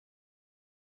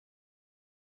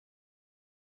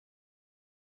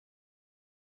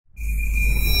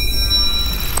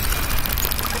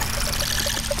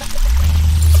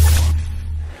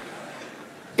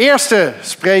eerste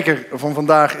spreker van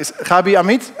vandaag is Gadi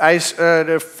Amit. Hij is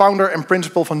de founder en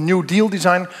principal van New Deal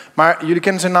Design. Maar jullie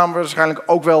kennen zijn naam waarschijnlijk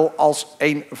ook wel als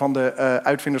een van de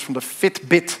uitvinders van de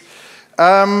Fitbit.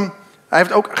 Hij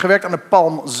heeft ook gewerkt aan de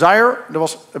Palm Zaire. Dat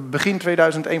was begin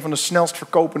 2000 een van de snelst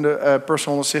verkopende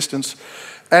personal assistants.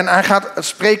 En hij gaat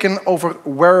spreken over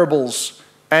wearables.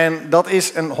 En dat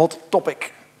is een hot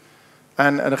topic.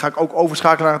 En dan ga ik ook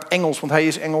overschakelen naar het Engels, want hij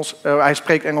is Engels, hij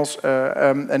spreekt Engels.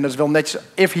 En dat is wel netjes,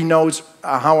 if he knows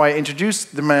how I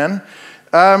introduced the man.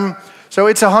 So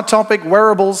it's a hot topic,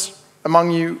 wearables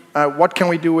among you. What can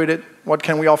we do with it? What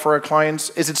can we offer our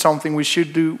clients? Is it something we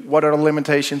should do? What are the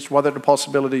limitations? What are the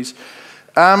possibilities?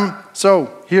 So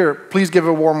here, please give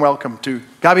a warm welcome to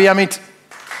Gadi Amit.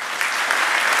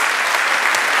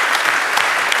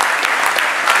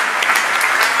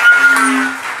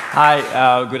 Hi,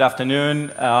 good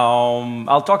afternoon.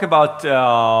 I'll talk about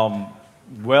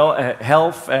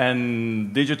health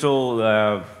and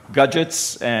digital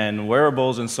gadgets and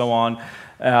wearables and so on.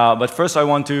 But first I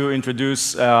want to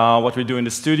introduce what we do in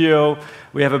the studio.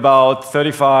 We have about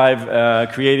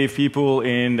 35 creative people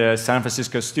in the San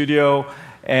Francisco studio,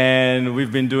 and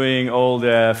we've been doing all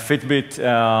the Fitbit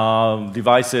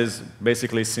devices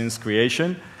basically since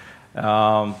creation.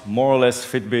 More or less,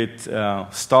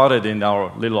 Fitbit started in our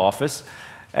little office.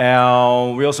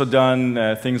 We also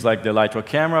done things like the Lightweight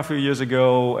camera a few years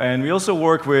ago, and we also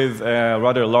work with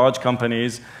rather large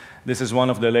companies. This is one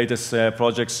of the latest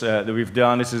projects that we've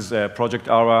done. This is Project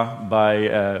Aura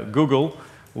by Google,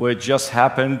 which just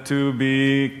happened to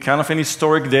be kind of an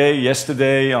historic day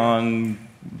yesterday on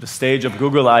the stage of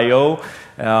Google I/O.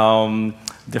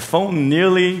 The phone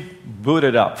nearly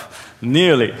booted up,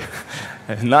 nearly.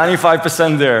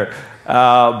 95% there,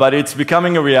 but it's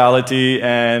becoming a reality,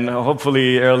 and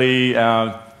hopefully early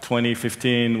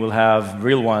 2015 we'll have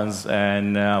real ones,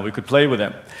 and we could play with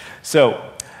them. So,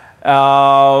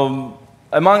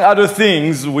 among other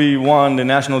things, we won the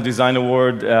National Design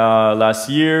Award last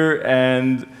year,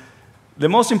 and the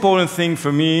most important thing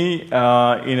for me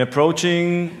in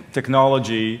approaching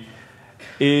technology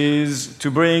is to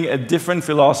bring a different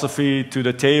philosophy to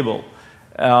the table.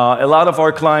 A lot of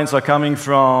our clients are coming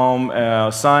from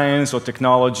science or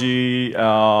technology,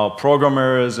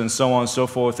 programmers and so on and so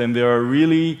forth, and they are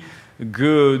really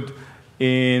good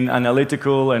in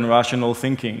analytical and rational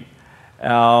thinking.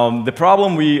 The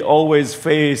problem we always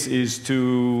face is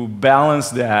to balance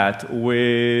that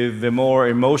with the more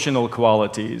emotional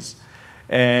qualities.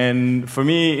 And for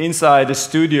me, inside the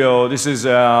studio, this is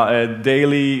a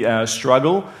daily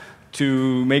struggle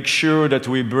to make sure that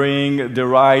we bring the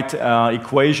right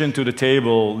equation to the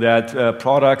table, that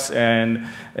products and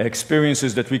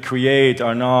experiences that we create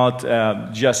are not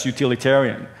just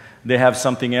utilitarian. They have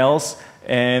something else,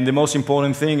 and the most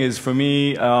important thing is, for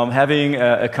me, having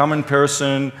a common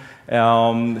person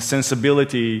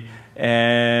sensibility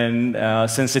and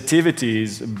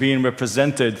sensitivities being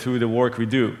represented through the work we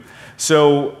do.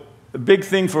 So a big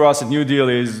thing for us at New Deal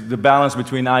is the balance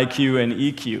between IQ and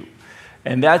EQ.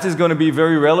 And that is going to be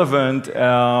very relevant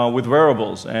with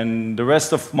wearables. And the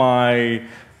rest of my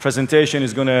presentation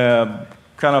is going to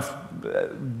kind of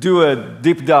do a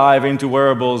deep dive into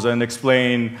wearables and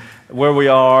explain where we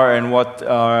are and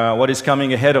what is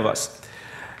coming ahead of us.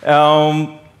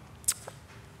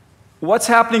 What's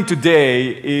happening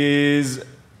today is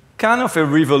kind of a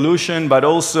revolution, but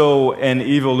also an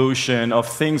evolution of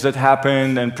things that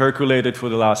happened and percolated for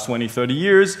the last 20, 30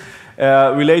 years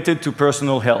related to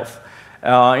personal health.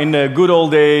 In the good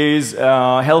old days,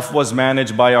 health was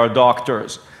managed by our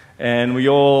doctors, and we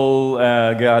all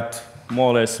got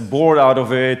more or less bored out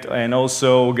of it, and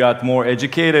also got more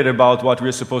educated about what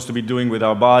we're supposed to be doing with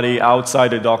our body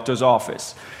outside the doctor's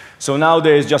office. So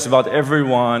nowadays, just about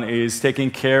everyone is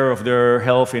taking care of their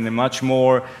health in a much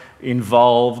more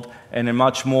involved and a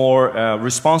much more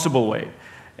responsible way.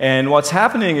 And what's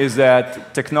happening is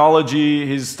that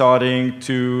technology is starting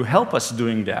to help us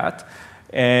doing that.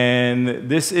 And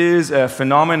this is a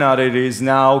phenomenon that is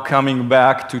now coming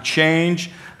back to change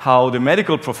how the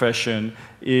medical profession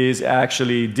is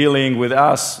actually dealing with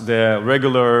us, the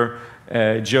regular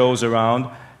Joes around.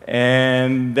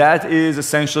 And that is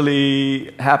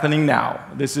essentially happening now.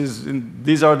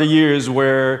 These are the years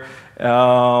where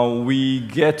we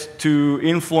get to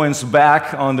influence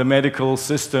back on the medical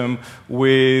system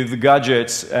with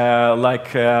gadgets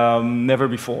like never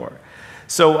before.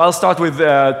 So I'll start with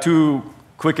two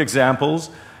quick examples,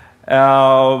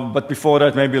 but before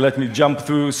that, maybe let me jump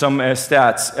through some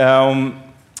stats.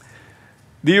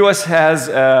 The US has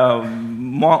a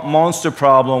monster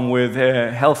problem with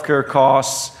healthcare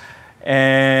costs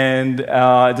And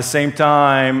at the same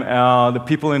time, the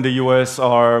people in the US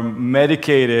are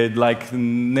medicated like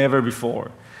never before.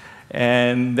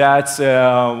 And that's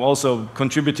also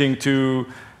contributing to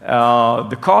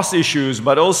the cost issues,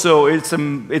 but also it's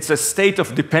a state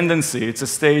of dependency. It's a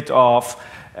state of,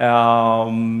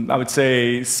 I would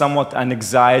say, somewhat an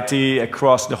anxiety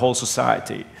across the whole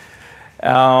society.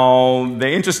 The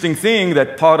interesting thing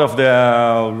that part of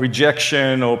the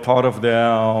rejection or part of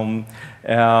the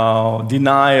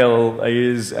denial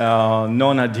is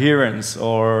non-adherence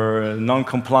or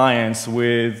non-compliance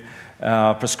with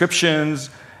prescriptions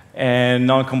and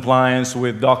non-compliance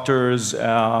with doctors'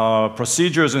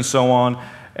 procedures and so on.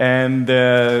 And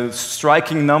the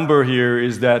striking number here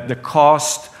is that the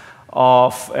cost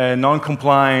of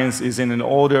non-compliance is in an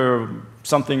order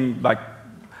something like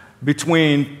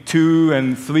between $200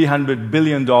 and $300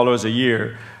 billion a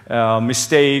year.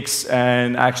 Mistakes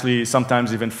and actually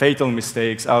sometimes even fatal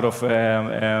mistakes out of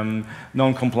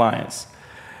non-compliance.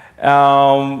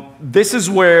 This is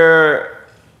where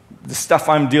the stuff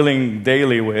I'm dealing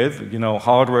daily with,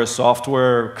 hardware,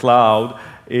 software, cloud,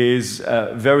 is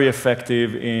very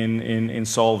effective in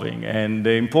solving. And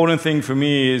the important thing for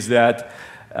me is that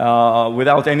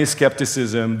without any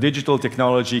skepticism, digital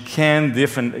technology can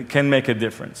make a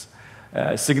difference,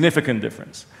 a significant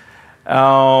difference.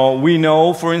 We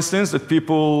know, for instance, that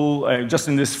people, just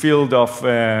in this field of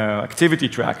activity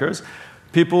trackers,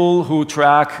 people who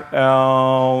track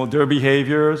their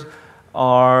behaviors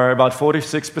are about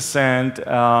 46%,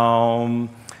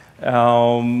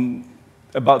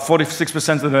 about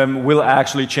 46% of them will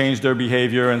actually change their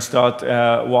behavior and start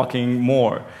walking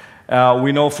more.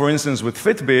 We know, for instance, with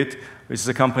Fitbit, which is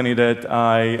a company that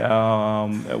I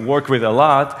work with a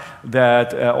lot,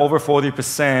 that over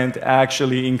 40%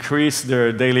 actually increase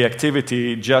their daily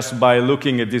activity just by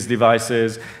looking at these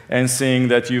devices and seeing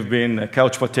that you've been a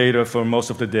couch potato for most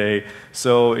of the day.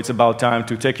 So it's about time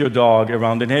to take your dog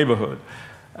around the neighborhood.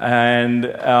 And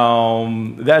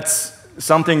that's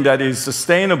something that is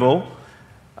sustainable,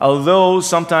 although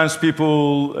sometimes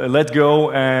people let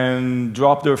go and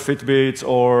drop their Fitbits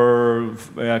or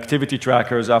activity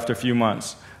trackers after a few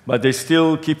months. But they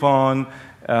still keep on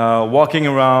walking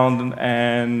around,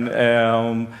 and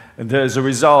as a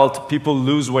result, people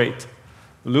lose weight.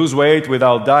 Lose weight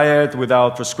without diet,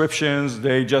 without prescriptions.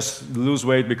 They just lose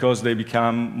weight because they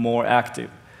become more active.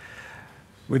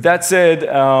 With that said,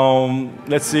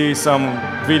 let's see some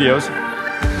videos.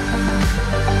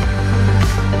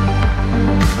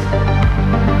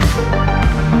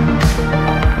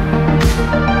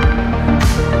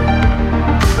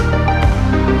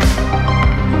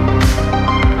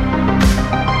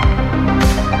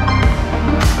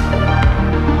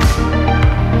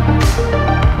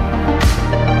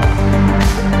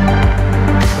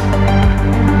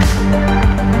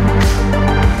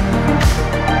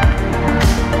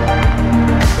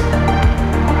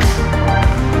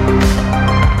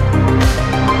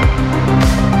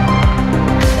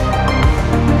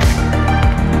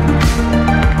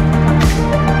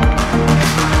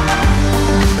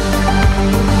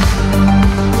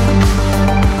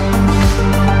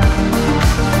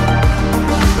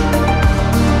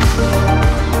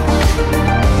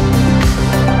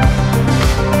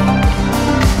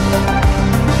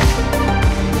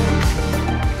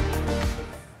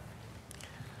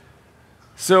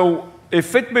 So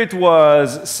if Fitbit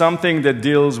was something that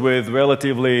deals with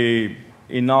relatively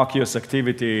innocuous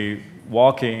activity,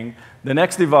 walking, the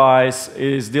next device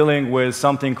is dealing with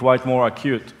something quite more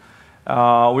acute.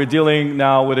 We're dealing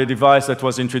now with a device that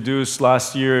was introduced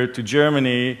last year to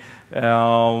Germany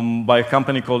by a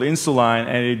company called Insuline,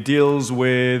 and it deals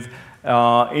with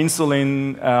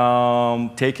insulin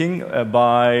taking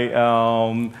by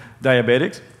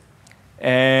diabetics.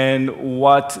 And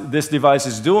what this device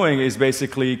is doing is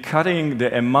basically cutting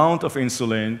the amount of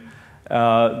insulin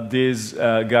these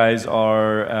guys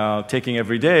are taking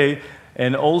every day,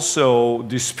 and also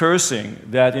dispersing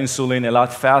that insulin a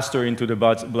lot faster into the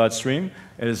bloodstream.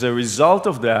 As a result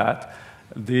of that,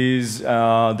 these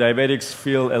diabetics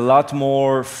feel a lot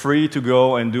more free to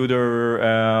go and do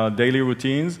their daily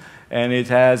routines, and it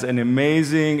has an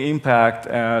amazing impact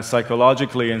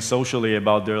psychologically and socially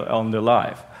on their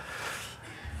life.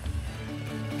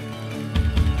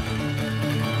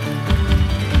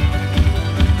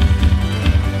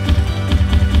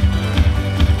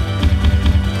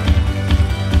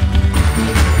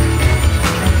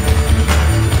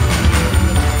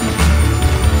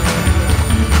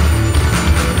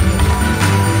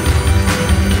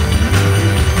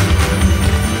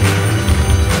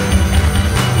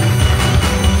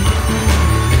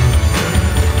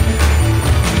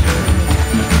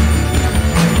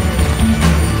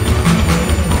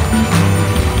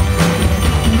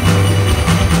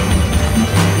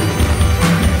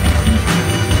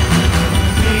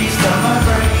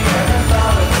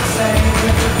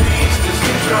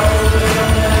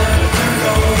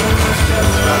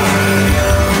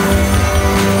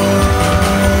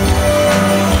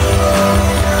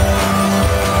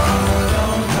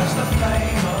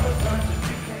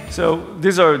 So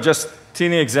these are just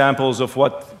teeny examples of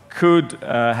what could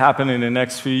happen in the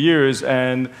next few years.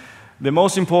 And the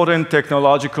most important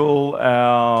technological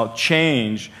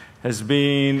change has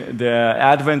been the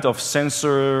advent of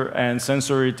sensor and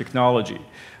sensory technology.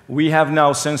 We have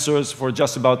now sensors for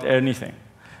just about anything.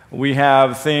 We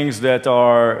have things that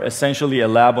are essentially a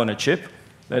lab on a chip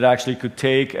that actually could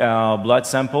take a blood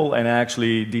sample and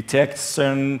actually detect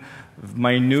certain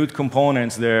minute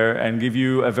components there and give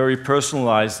you a very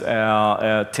personalized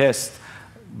test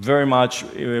very much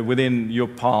within your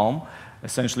palm,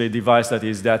 essentially a device that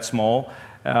is that small.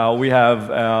 We have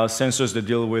sensors that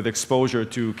deal with exposure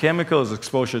to chemicals,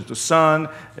 exposure to sun,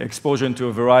 exposure to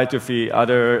a variety of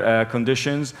other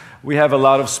conditions. We have a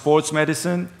lot of sports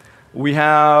medicine. We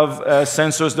have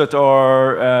sensors that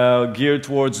are geared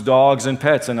towards dogs and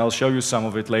pets, and I'll show you some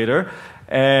of it later.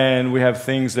 And we have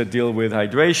things that deal with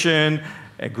hydration,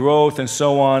 growth, and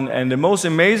so on. And the most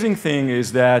amazing thing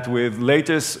is that with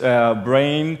latest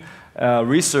brain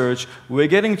research, we're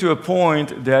getting to a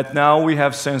point that now we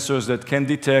have sensors that can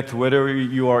detect whether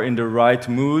you are in the right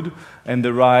mood and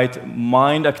the right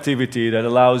mind activity that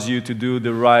allows you to do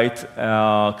the right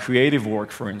creative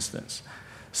work, for instance.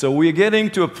 So we're getting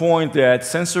to a point that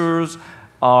sensors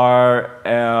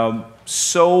are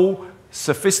so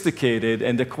sophisticated,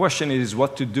 and the question is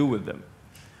what to do with them.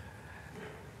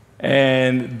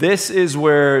 And this is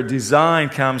where design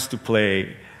comes to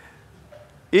play.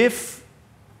 If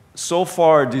so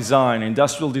far design,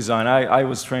 industrial design, I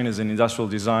was trained as an industrial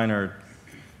designer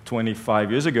 25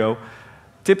 years ago,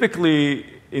 typically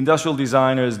industrial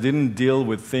designers didn't deal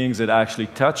with things that actually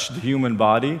touched the human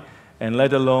body, and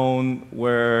let alone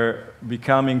were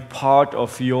becoming part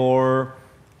of your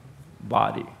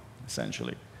body,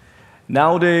 essentially.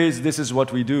 Nowadays, this is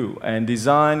what we do, and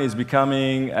design is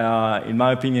becoming, in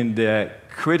my opinion, the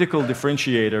critical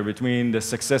differentiator between the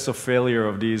success or failure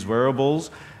of these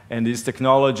wearables and these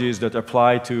technologies that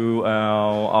apply to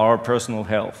our personal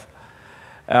health.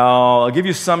 I'll give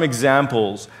you some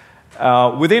examples.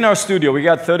 Within our studio, we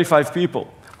got 35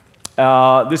 people.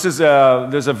 There's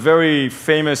a very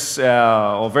famous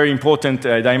or very important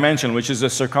dimension, which is the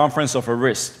circumference of a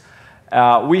wrist.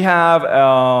 We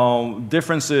have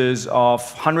differences of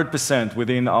 100%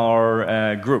 within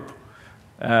our group.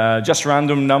 Just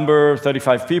random number,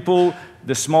 35 people.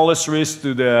 The smallest wrist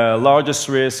to the largest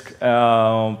wrist,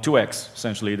 2x,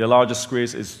 essentially. The largest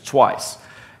wrist is twice.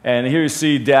 And here you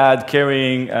see dad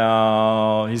carrying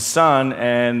his son,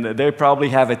 and they probably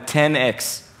have a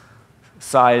 10x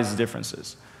size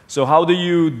differences. So how do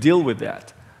you deal with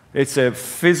that? It's a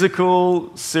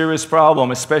physical, serious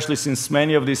problem, especially since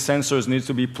many of these sensors need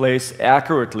to be placed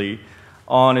accurately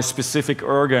on a specific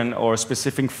organ or a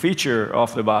specific feature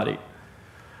of the body.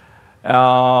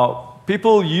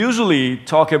 People usually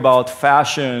talk about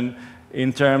fashion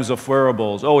in terms of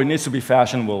wearables. Oh, it needs to be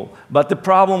fashionable. But the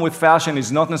problem with fashion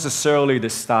is not necessarily the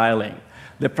styling.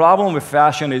 The problem with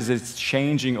fashion is it's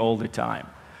changing all the time.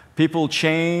 People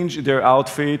change their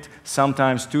outfit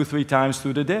sometimes 2-3 times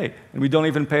through the day, and we don't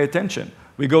even pay attention.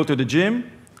 We go to the gym,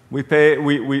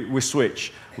 we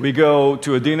switch. We go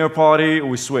to a dinner party,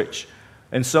 we switch,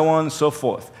 and so on and so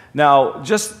forth. Now,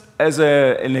 just as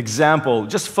an example,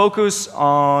 just focus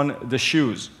on the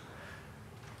shoes.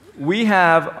 We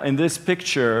have, in this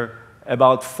picture,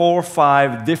 about 4 or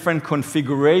 5 different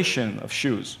configurations of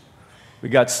shoes. We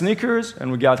got sneakers,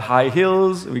 and we got high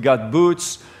heels, we got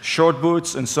boots, short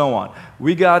boots, and so on.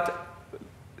 We got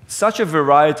such a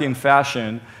variety in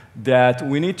fashion that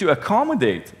we need to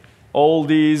accommodate all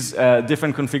these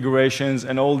different configurations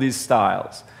and all these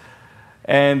styles.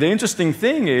 And the interesting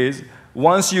thing is,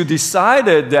 once you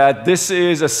decided that this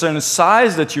is a certain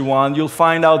size that you want, you'll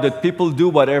find out that people do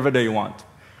whatever they want.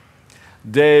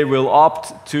 They will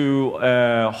opt to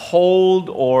hold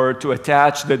or to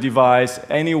attach the device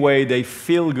any way they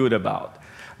feel good about.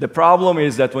 The problem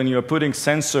is that when you're putting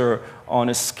sensor on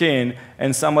a skin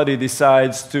and somebody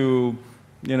decides to,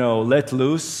 let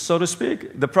loose, so to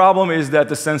speak, the problem is that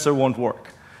the sensor won't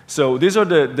work. So these are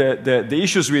the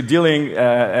issues we're dealing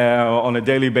on a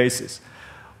daily basis.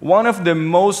 One of the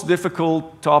most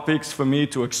difficult topics for me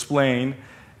to explain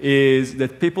is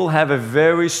that people have a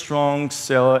very strong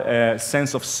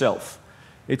sense of self.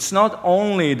 It's not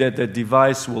only that the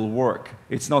device will work.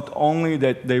 It's not only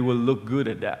that they will look good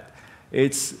at that.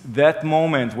 It's that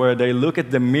moment where they look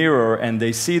at the mirror and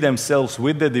they see themselves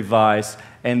with the device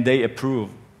and they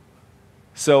approve.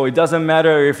 So it doesn't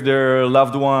matter if their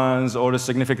loved ones or the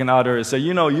significant others say,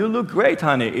 you look great,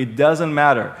 honey. It doesn't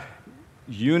matter.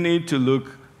 You need to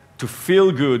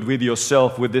feel good with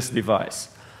yourself with this device.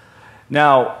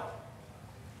 Now,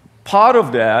 Part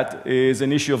of that is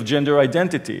an issue of gender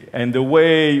identity, and the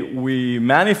way we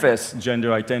manifest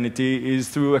gender identity is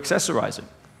through accessorizing.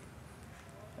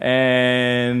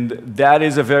 And that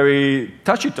is a very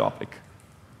touchy topic.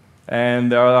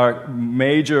 And there are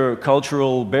major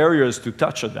cultural barriers to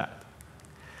touch on that.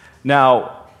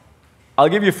 Now, I'll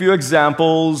give you a few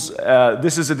examples.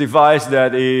 This is a device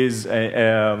that is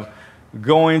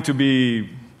going to be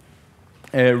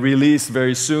released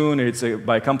very soon. It's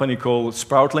by a company called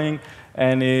Sproutling,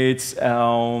 and it's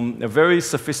a very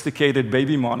sophisticated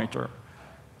baby monitor.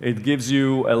 It gives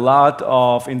you a lot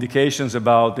of indications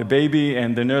about the baby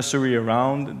and the nursery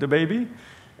around the baby,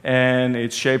 and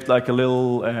it's shaped like a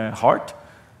little heart,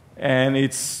 and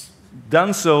it's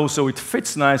done so it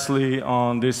fits nicely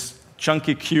on this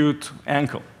chunky, cute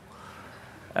ankle.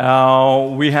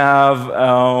 We have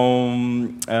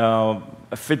a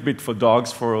Fitbit for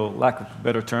dogs, for lack of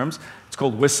better terms. It's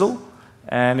called Whistle,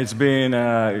 and it's been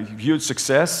a huge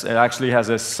success. It actually has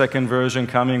a second version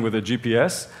coming with a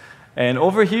GPS. And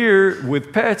over here,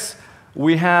 with pets,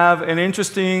 we have an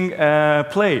interesting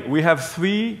play. We have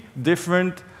 3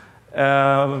 different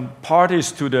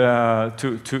parties to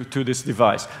this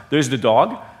device. There's the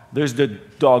dog, there's the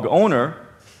dog owner,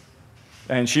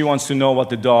 and she wants to know what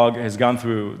the dog has gone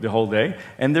through the whole day,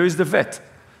 and there is the vet.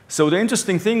 So the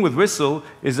interesting thing with Whistle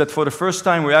is that for the first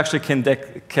time, we actually can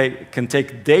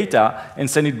take data and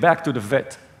send it back to the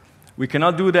vet. We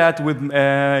cannot do that with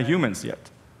humans yet,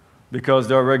 because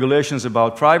there are regulations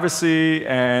about privacy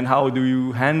and how do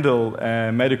you handle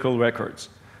medical records.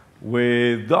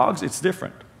 With dogs, it's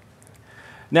different.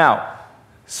 Now,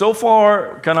 so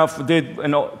far, kind of did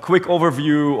a quick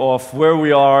overview of where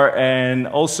we are, and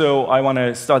also I want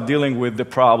to start dealing with the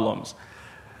problems.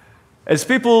 As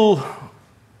people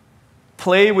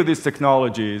play with these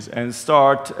technologies and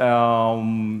start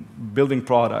building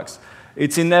products,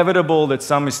 it's inevitable that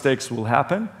some mistakes will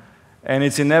happen, and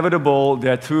it's inevitable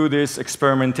that through this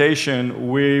experimentation,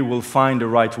 we will find the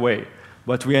right way.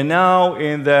 But we are now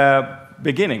in the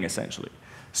beginning, essentially.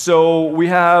 So we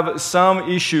have some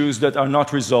issues that are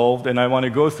not resolved, and I want to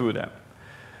go through them.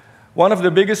 One of the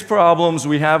biggest problems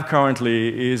we have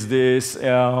currently is this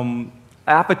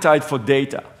appetite for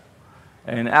data,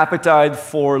 an appetite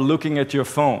for looking at your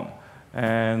phone.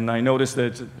 And I noticed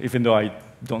that, even though I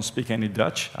don't speak any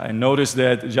Dutch, I noticed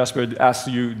that Jasper asked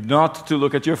you not to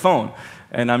look at your phone.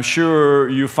 And I'm sure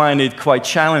you find it quite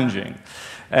challenging.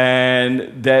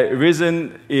 And the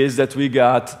reason is that we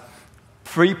got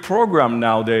pre-programmed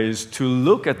nowadays to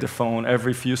look at the phone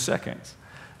every few seconds.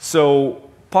 So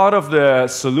part of the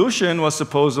solution was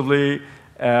supposedly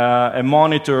a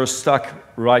monitor stuck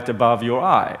right above your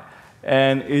eye.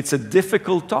 And it's a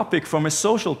difficult topic from a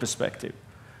social perspective.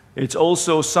 It's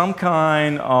also some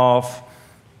kind of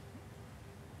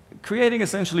creating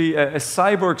essentially a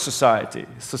cyborg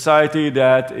society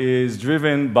that is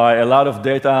driven by a lot of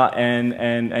data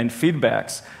and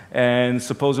feedbacks. And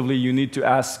supposedly you need to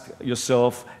ask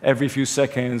yourself every few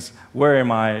seconds, where am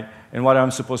I and what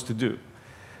I'm supposed to do?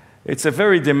 It's a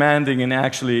very demanding and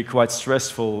actually quite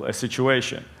stressful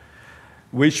situation.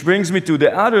 Which brings me to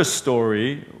the other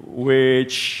story,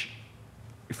 which,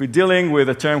 if we're dealing with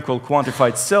a term called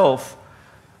quantified self,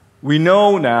 we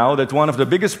know now that one of the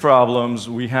biggest problems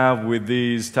we have with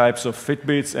these types of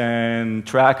Fitbits and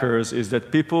trackers is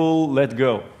that people let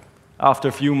go. After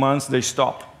a few months, they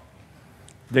stop.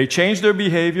 They change their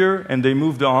behavior and they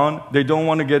moved on. They don't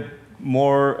want to get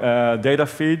more data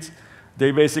feeds.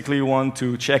 They basically want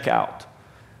to check out.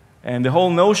 And the whole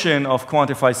notion of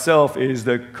quantified self is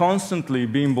they're constantly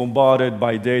being bombarded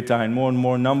by data and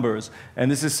more numbers.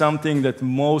 And this is something that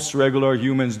most regular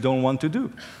humans don't want to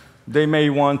do. They may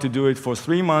want to do it for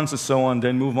 3 months or so on,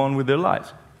 then move on with their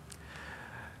lives.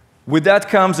 With that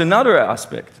comes another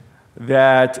aspect,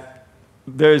 that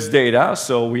there's data,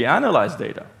 so we analyze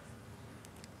data.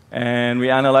 And we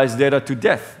analyze data to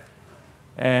death,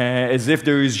 as if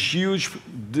there is huge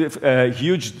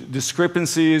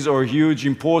discrepancies or huge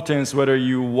importance whether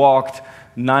you walked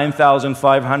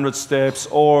 9,500 steps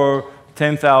or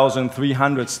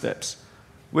 10,300 steps,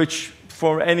 which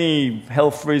for any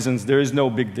health reasons, there is no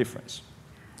big difference.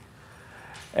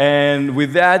 And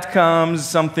with that comes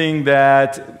something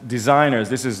that designers,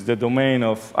 this is the domain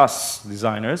of us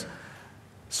designers,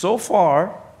 so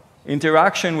far,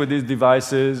 interaction with these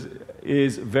devices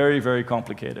is very, very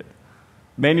complicated.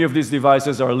 Many of these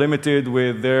devices are limited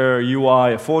with their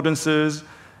UI affordances.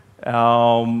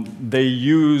 They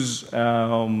use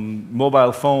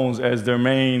mobile phones as their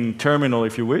main terminal,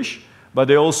 if you wish, but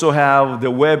they also have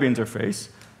the web interface.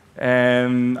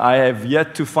 And I have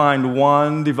yet to find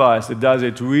one device that does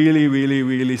it really, really,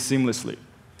 really seamlessly.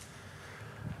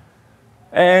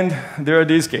 And there are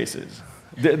these cases.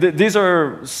 These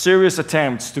are serious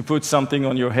attempts to put something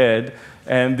on your head,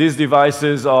 and these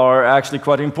devices are actually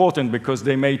quite important because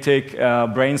they may take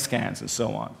brain scans and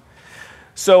so on.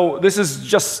 So this is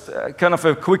just kind of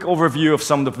a quick overview of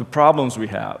some of the problems we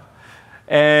have.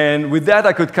 And with that,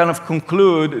 I could kind of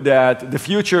conclude that the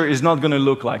future is not going to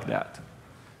look like that.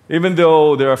 Even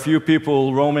though there are a few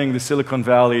people roaming the Silicon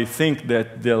Valley think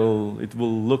that it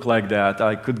will look like that,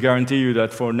 I could guarantee you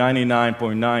that for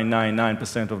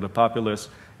 99.999% of the populace,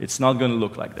 it's not going to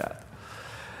look like that.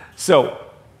 So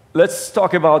let's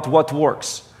talk about what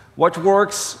works. What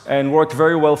works and worked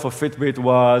very well for Fitbit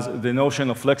was the notion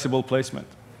of flexible placement.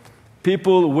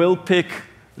 People will pick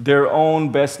their own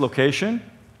best location,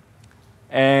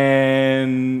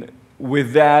 and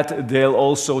with that, they'll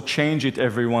also change it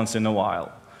every once in a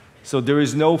while. So there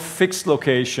is no fixed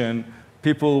location.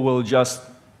 People will just,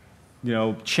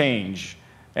 change,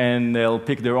 and they'll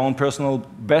pick their own personal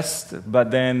best, but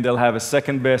then they'll have a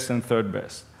second best and third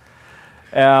best.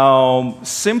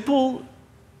 Simple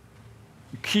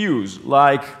cues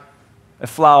like a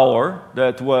flower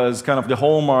that was kind of the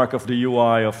hallmark of the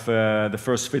UI of the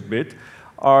first Fitbit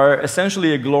are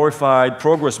essentially a glorified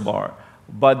progress bar,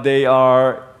 but they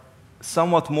are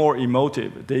somewhat more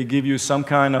emotive. They give you some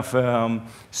kind of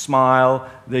smile,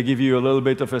 they give you a little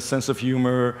bit of a sense of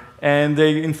humor, and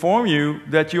they inform you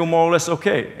that you're more or less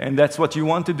okay. And that's what you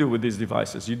want to do with these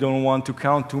devices. You don't want to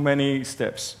count too many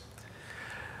steps.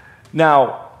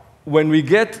 Now, when we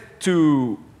get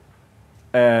to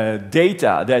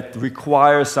data that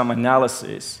requires some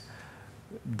analysis,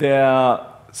 the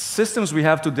systems we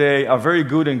have today are very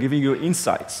good in giving you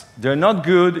insights. They're not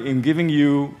good in giving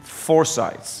you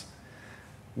foresights.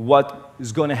 What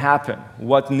is going to happen,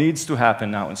 what needs to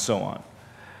happen now, and so on.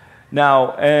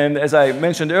 Now, and as I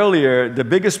mentioned earlier, the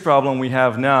biggest problem we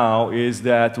have now is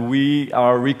that we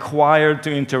are required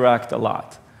to interact a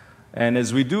lot. And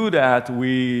as we do that,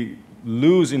 we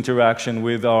lose interaction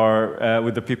with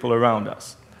the people around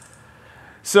us.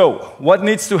 So, what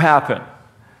needs to happen?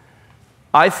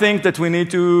 I think that we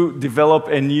need to develop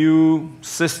a new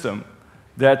system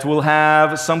that will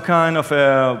have some kind of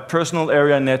a personal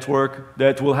area network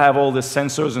that will have all the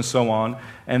sensors and so on,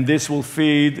 and this will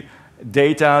feed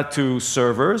data to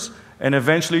servers and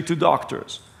eventually to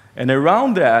doctors. And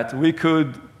around that, we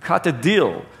could cut a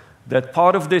deal that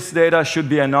part of this data should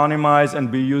be anonymized and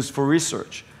be used for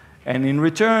research. And in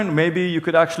return, maybe you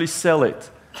could actually sell it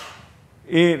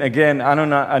in, again,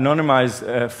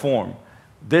 anonymized form.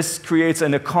 This creates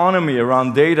an economy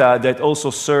around data that also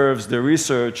serves the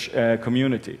research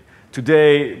community.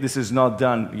 Today, this is not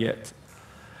done yet.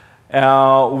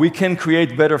 We can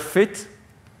create better fit,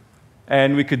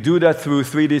 and we could do that through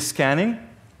 3D scanning.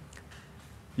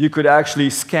 You could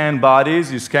actually scan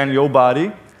bodies, you scan your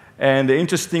body, and the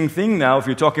interesting thing now, if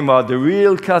you're talking about the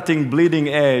real cutting, bleeding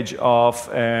edge of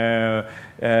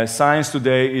science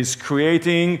today, is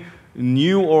creating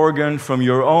new organ from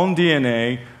your own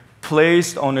DNA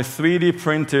placed on a 3D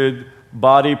printed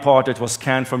body part that was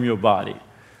scanned from your body.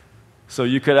 So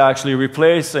you could actually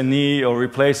replace a knee or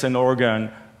replace an organ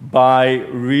by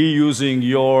reusing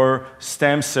your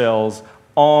stem cells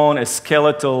on a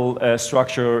skeletal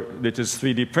structure that is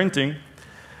 3D printing.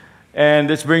 And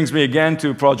this brings me again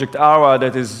to Project Ara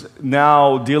that is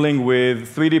now dealing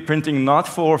with 3D printing not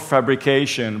for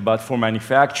fabrication but for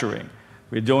manufacturing.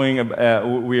 We're dealing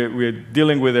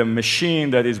with a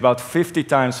machine that is about 50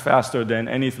 times faster than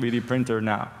any 3D printer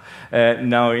now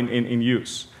in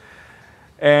use.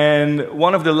 And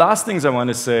one of the last things I want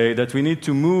to say that we need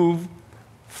to move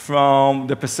from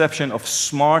the perception of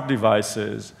smart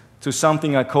devices to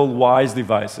something I call wise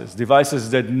devices,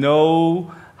 devices that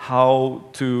know how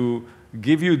to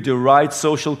give you the right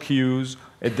social cues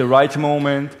at the right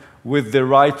moment with the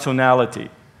right tonality.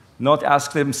 Not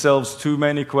ask themselves too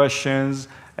many questions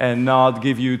and not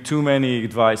give you too many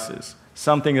advices.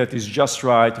 Something that is just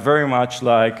right, very much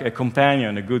like a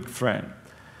companion, a good friend.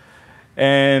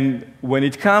 And when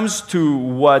it comes to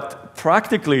what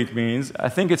practically it means, I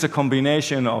think it's a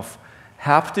combination of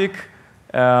haptic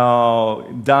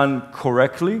done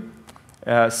correctly,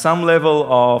 some level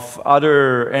of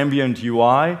other ambient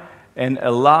UI, and a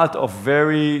lot of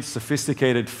very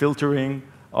sophisticated filtering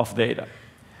of data.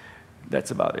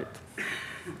 That's about it.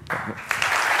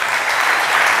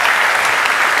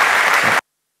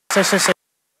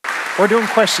 We're doing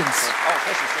questions.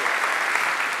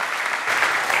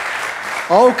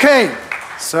 Okay,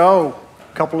 so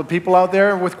a couple of people out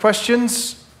there with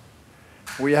questions.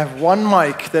 We have one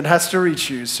mic that has to reach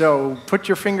you, so put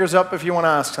your fingers up if you want to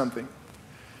ask something.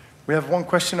 We have one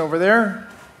question over there.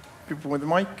 People with the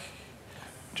mic.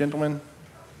 Gentlemen.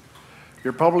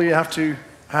 You probably have to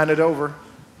hand it over.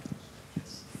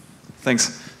 Thanks.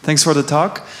 Thanks for the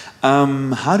talk.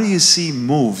 How do you see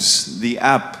Moves, the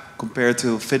app, compared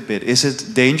to Fitbit? Is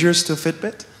it dangerous to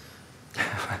Fitbit?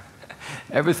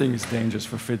 Everything is dangerous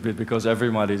for Fitbit because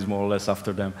everybody is more or less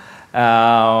after them.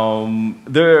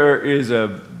 There is a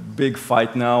big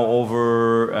fight now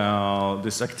over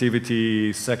this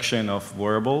activity section of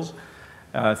wearables.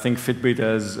 I think Fitbit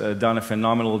has done a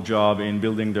phenomenal job in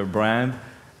building their brand,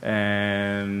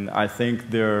 and I think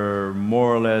they're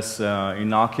more or less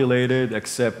inoculated,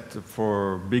 except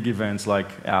for big events like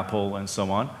Apple and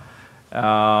so on.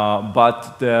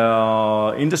 But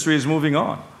the industry is moving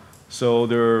on. So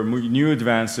there are new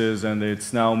advances, and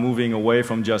it's now moving away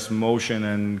from just motion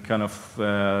and kind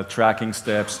of tracking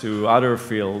steps to other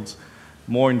fields,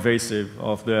 more invasive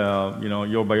of the,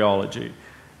 your biology.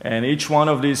 And each one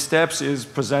of these steps is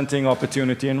presenting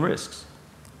opportunity and risks.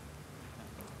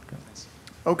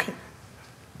 Okay.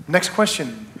 Next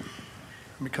question,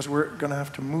 because we're going to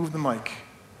have to move the mic.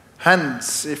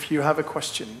 Hands, if you have a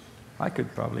question. I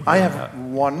could probably. I have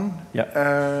one.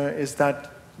 Yeah. Is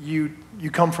that you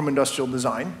come from industrial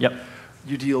design. Yep.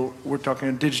 We're talking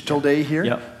a digital day here.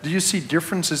 Yep. Do you see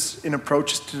differences in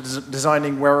approaches to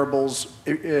designing wearables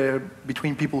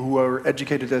between people who are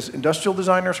educated as industrial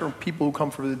designers or people who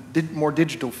come from the more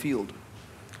digital field?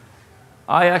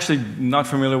 I actually not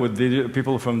familiar with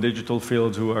people from digital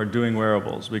fields who are doing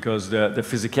wearables because the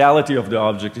physicality of the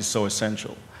object is so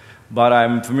essential. But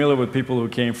I'm familiar with people who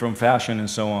came from fashion and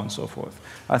so on and so forth.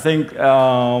 I think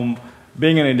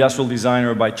being an industrial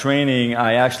designer by training,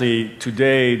 I actually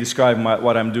today describe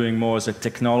what I'm doing more as a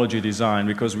technology design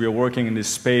because we are working in this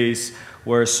space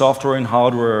where software and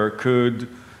hardware could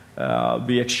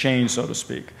be exchanged, so to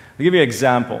speak. I'll give you an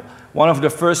example. One of the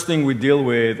first things we deal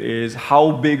with is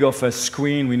how big of a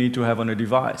screen we need to have on a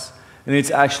device. And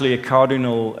it's actually a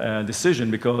cardinal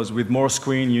decision because with more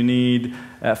screen you need,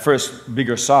 first,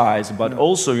 bigger size, but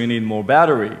also you need more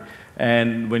battery.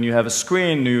 And when you have a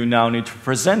screen, you now need to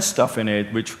present stuff in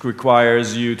it, which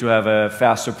requires you to have a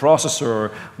faster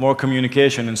processor, more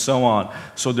communication, and so on.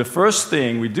 So the first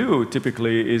thing we do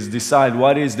typically is decide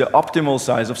what is the optimal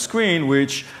size of screen,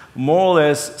 which more or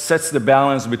less sets the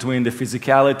balance between the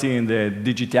physicality and the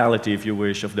digitality, if you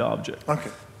wish, of the object. Okay.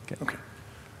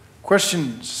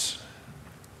 Questions?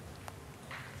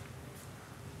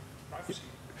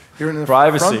 Here in the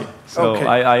privacy. Front? So okay.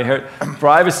 I heard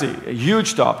privacy, a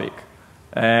huge topic.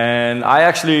 And I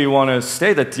actually want to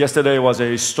state that yesterday was a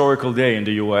historical day in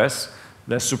the US.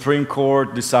 The Supreme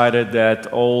Court decided that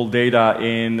all data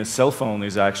in a cell phone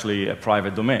is actually a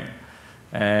private domain.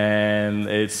 And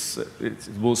it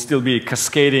will still be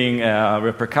cascading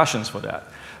repercussions for that.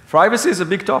 Privacy is a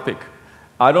big topic.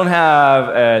 I don't have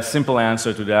a simple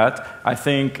answer to that. I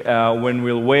think when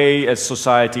we'll weigh as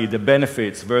society the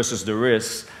benefits versus the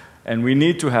risks, and we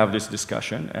need to have this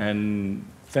discussion, and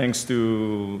thanks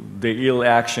to the ill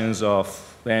actions of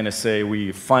the NSA,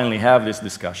 we finally have this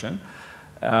discussion.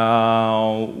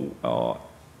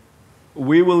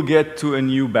 We will get to a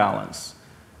new balance.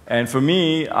 And for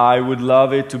me, I would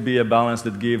love it to be a balance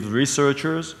that gives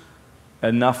researchers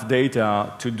enough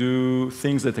data to do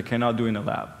things that they cannot do in a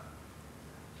lab.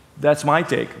 That's my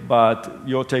take, but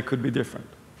your take could be different.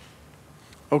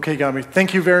 Okay, Gadi,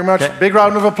 thank you very much. Okay. Big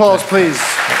round of applause, please.